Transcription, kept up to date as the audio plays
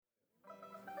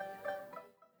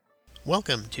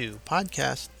Welcome to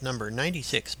podcast number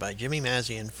 96 by Jimmy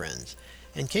Mazzy and Friends.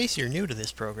 In case you're new to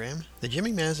this program, the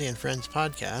Jimmy Mazzy and Friends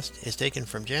podcast is taken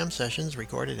from jam sessions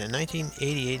recorded in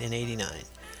 1988 and 89.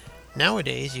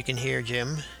 Nowadays, you can hear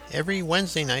Jim every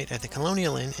Wednesday night at the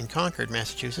Colonial Inn in Concord,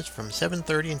 Massachusetts from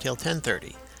 7:30 until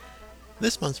 10:30.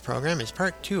 This month's program is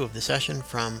part 2 of the session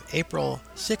from April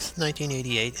 6,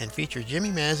 1988 and features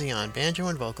Jimmy Mazzy on banjo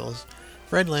and vocals,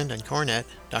 Fred Lind on cornet,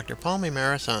 Dr. Paul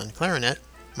Meymaris on clarinet,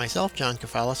 myself, John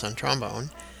Kafalis, on trombone,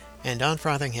 and Don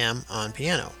Frothingham on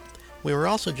piano. We were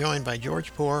also joined by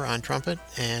George Poor on trumpet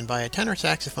and by a tenor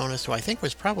saxophonist who I think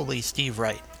was probably Steve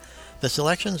Wright. The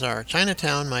selections are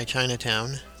Chinatown, My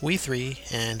Chinatown, We Three,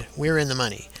 and We're in the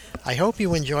Money. I hope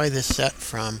you enjoy this set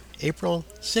from April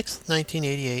 6,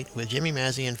 1988 with Jimmy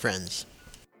Mazzy and Friends.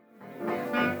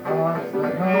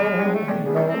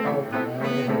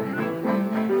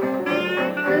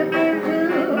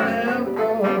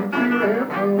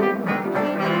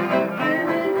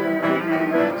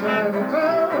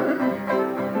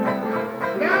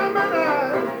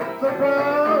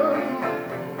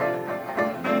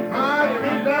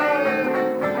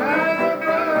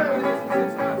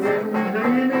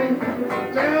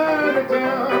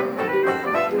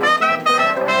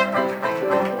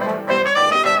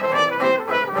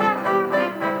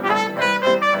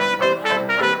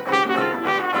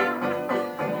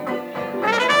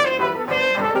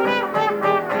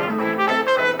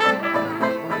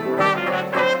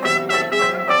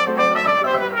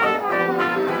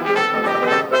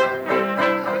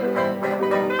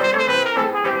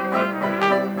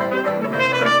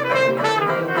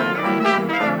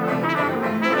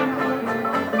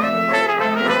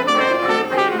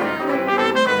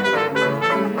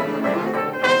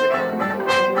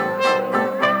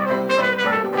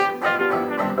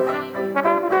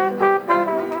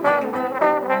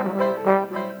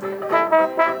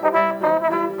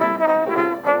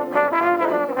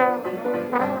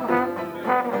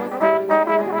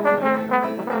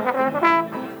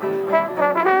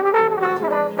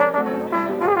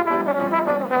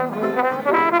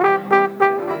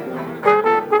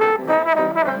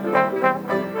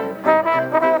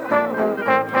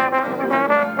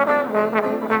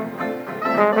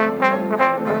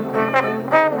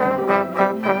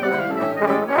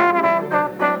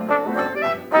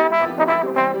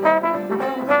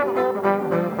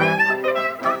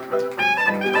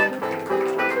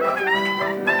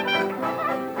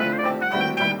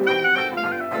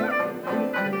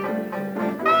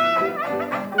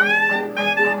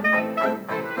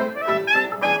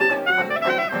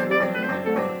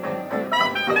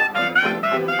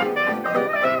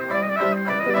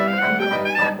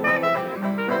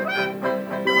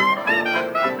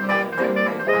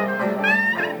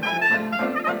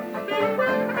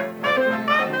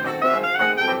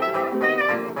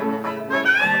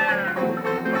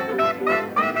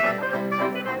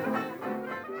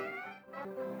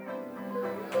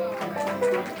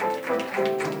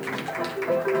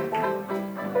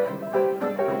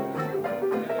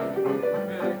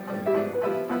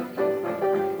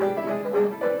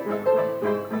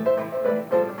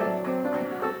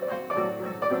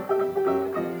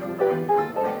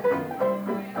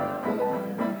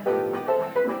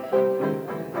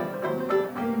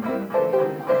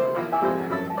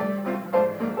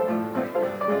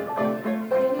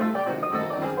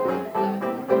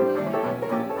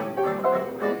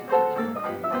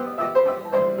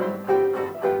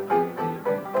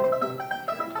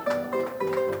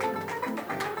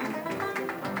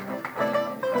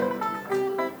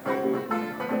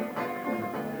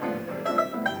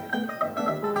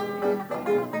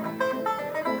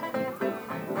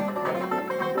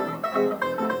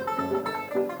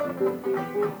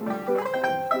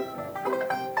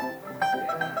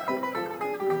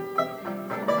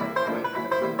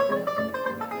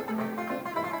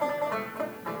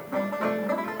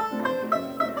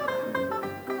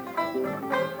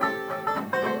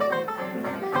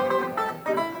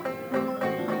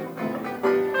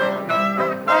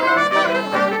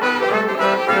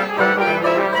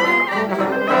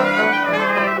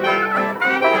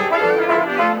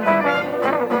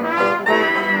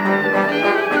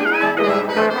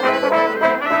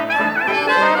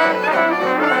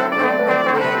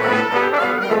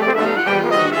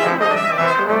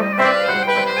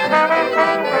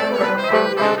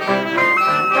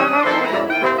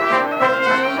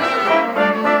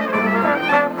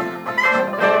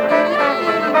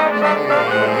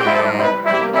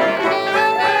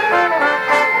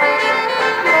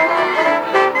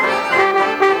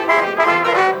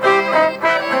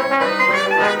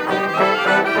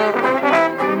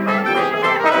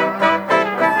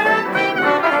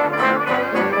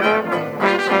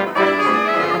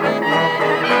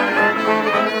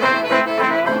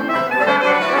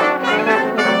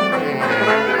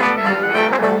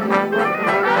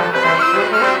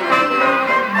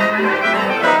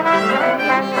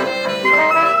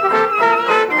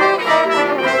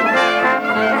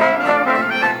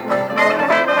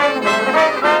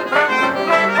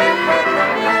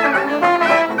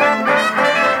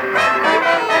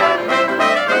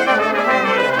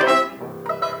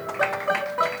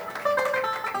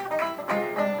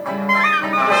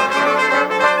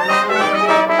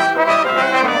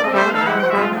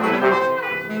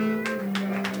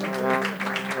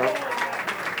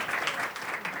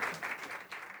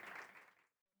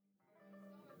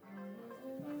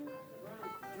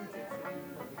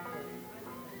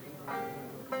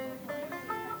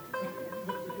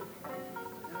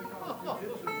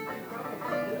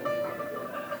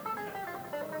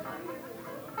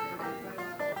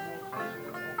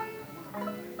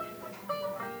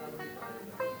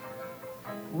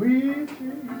 We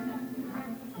three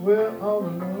were all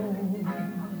alone,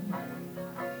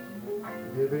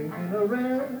 living in a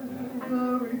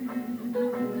reverie.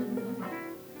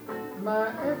 My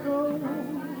echo,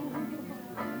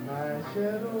 my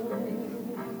shadow,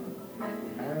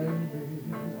 and me.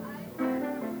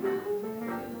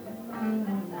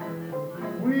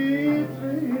 We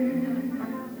three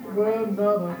were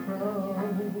not a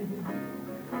crowd.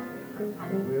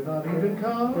 We're not even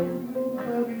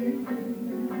company.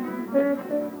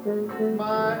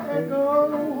 My echo,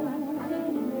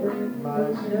 my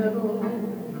shadow,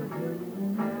 and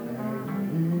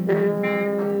me.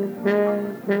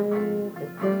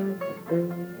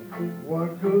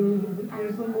 What good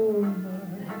is the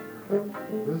moonlight,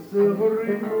 the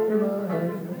silvery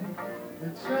moonlight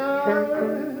that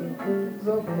shines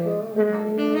up above?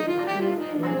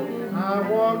 I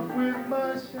walk with my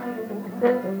shadow,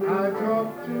 I talk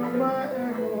to my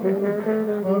echo,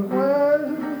 but when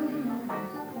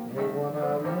the one I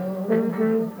love,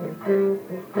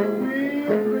 we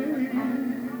three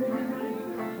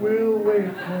will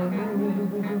wait for you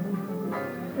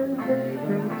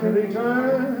till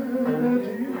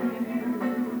eternity.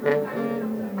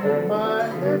 My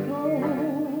echo,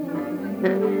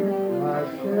 my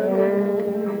shadow,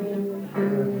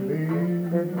 and me.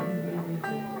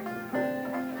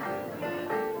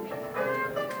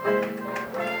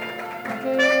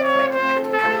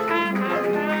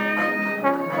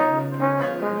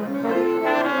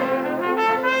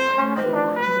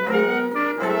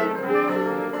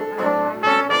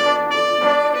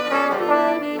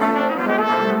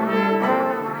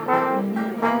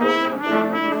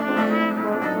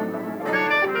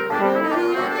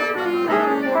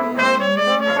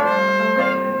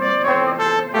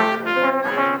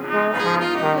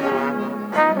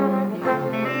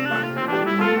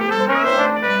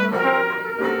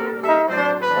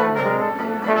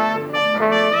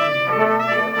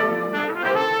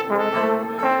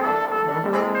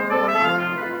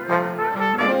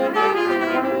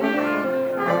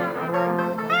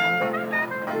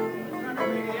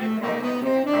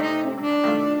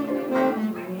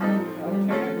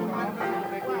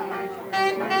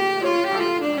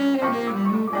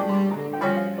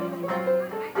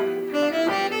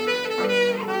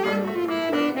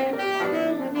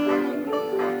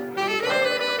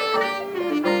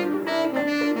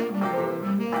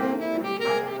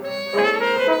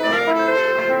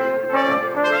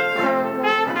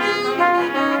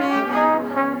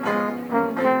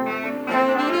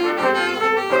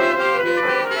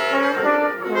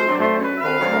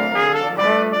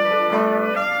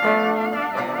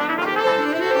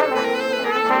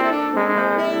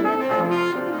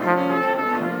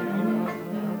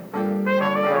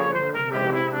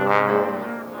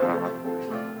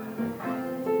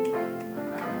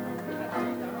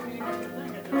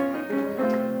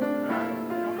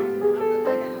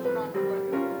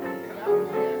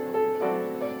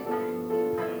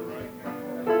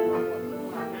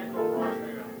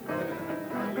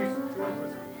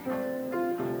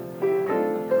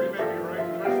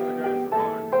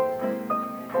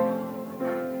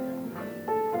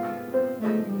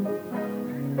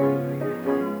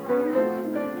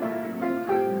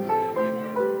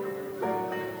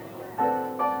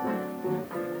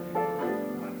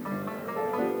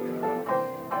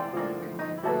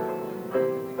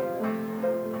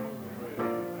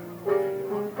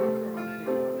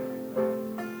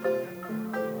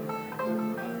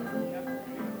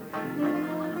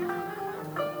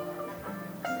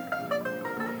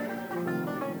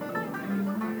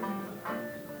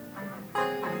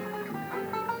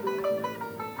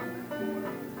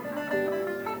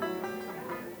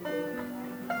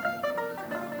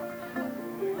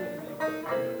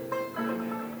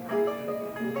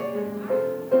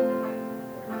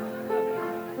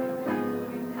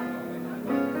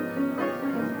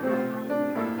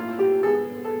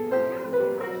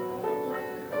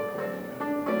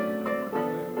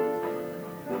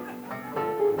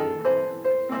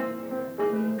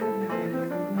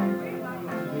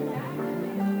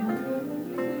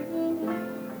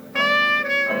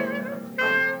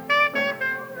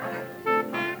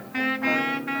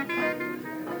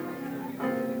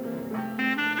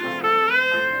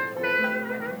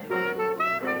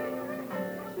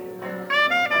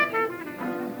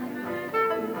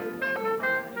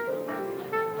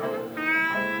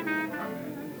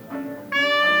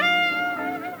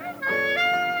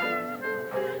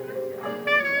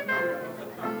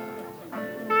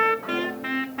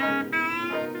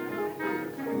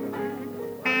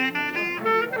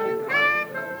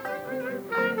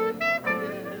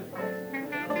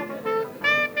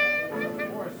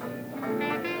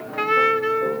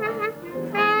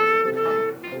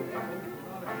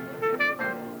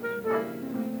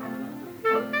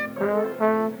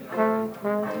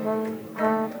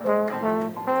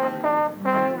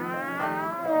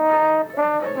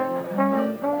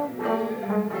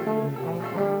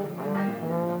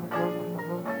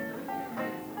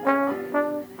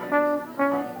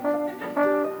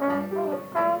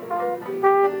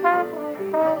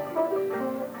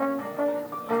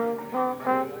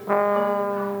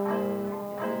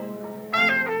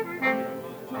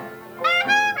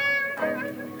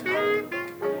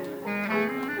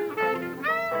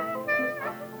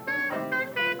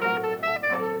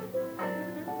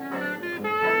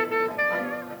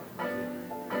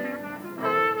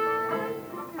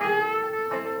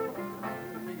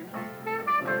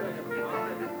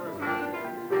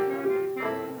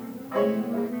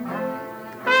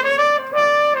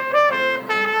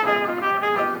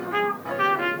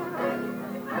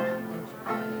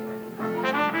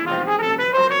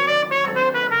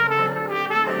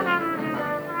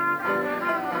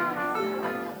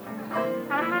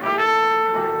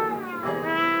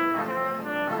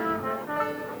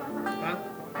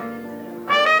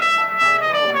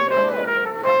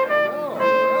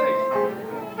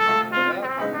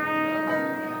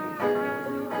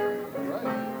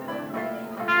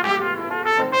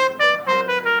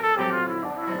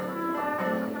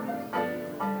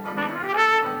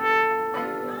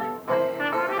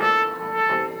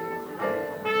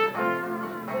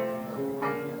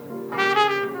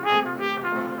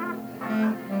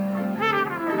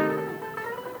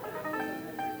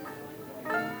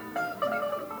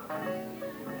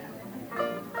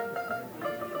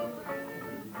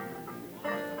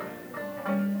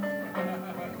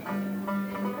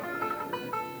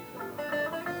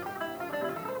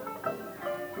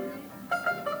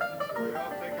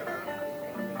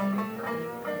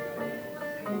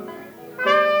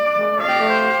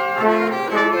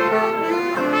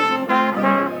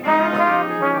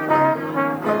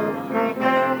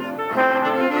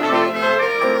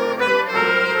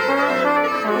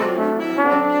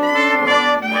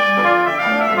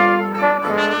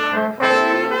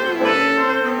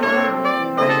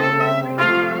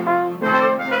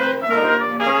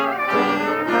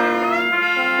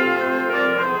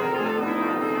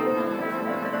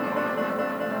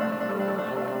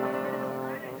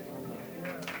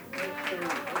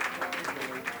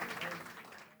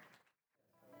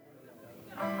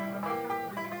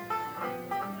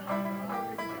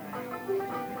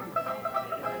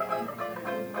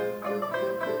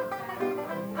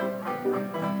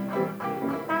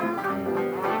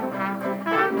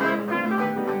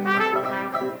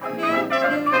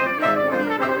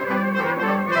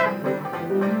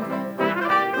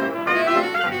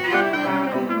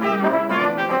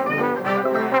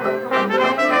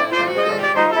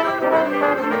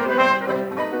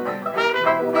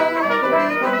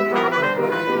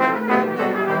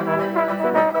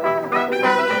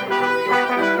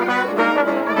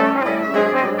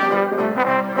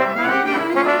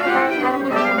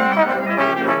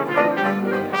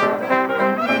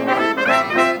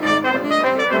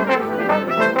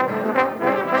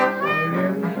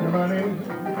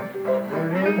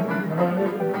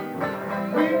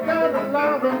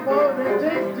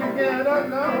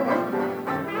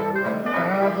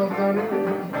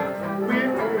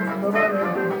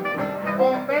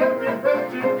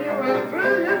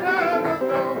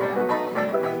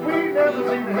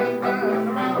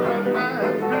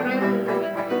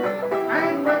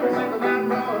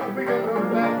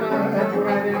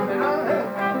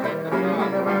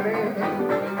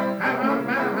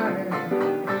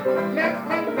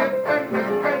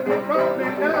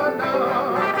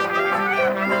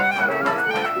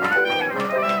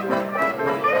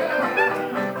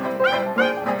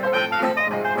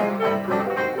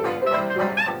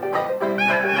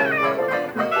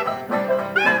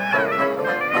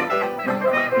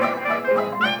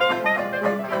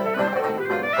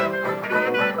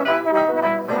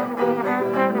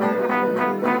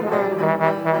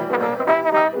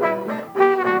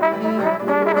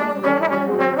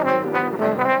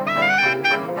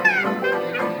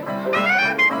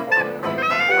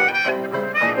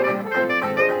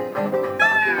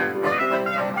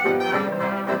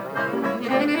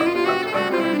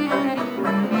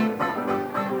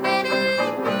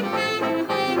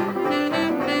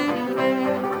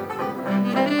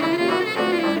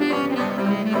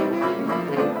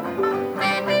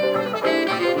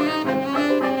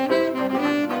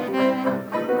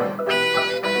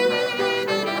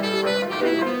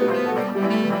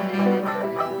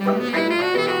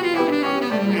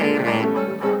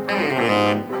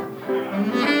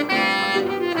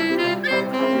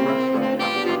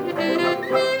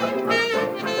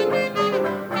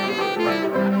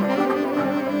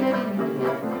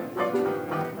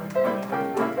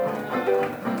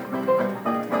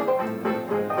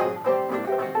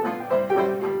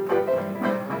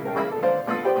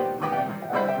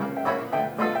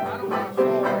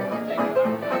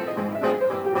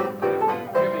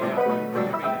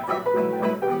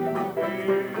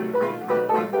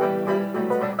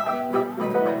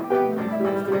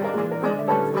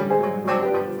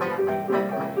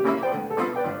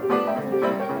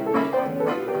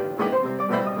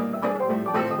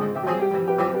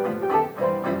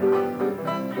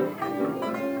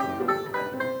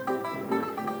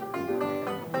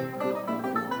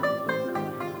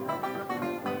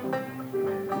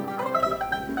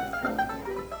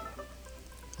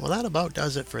 Well, that about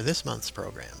does it for this month's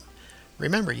program.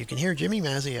 Remember, you can hear Jimmy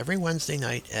Mazzy every Wednesday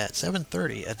night at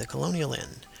 7:30 at the Colonial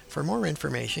Inn. For more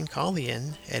information, call the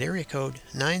Inn at area code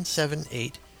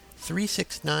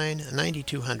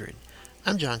 978-369-9200.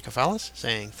 I'm John Kafalis,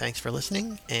 saying thanks for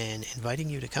listening and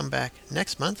inviting you to come back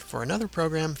next month for another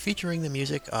program featuring the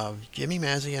music of Jimmy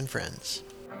Mazzy and Friends.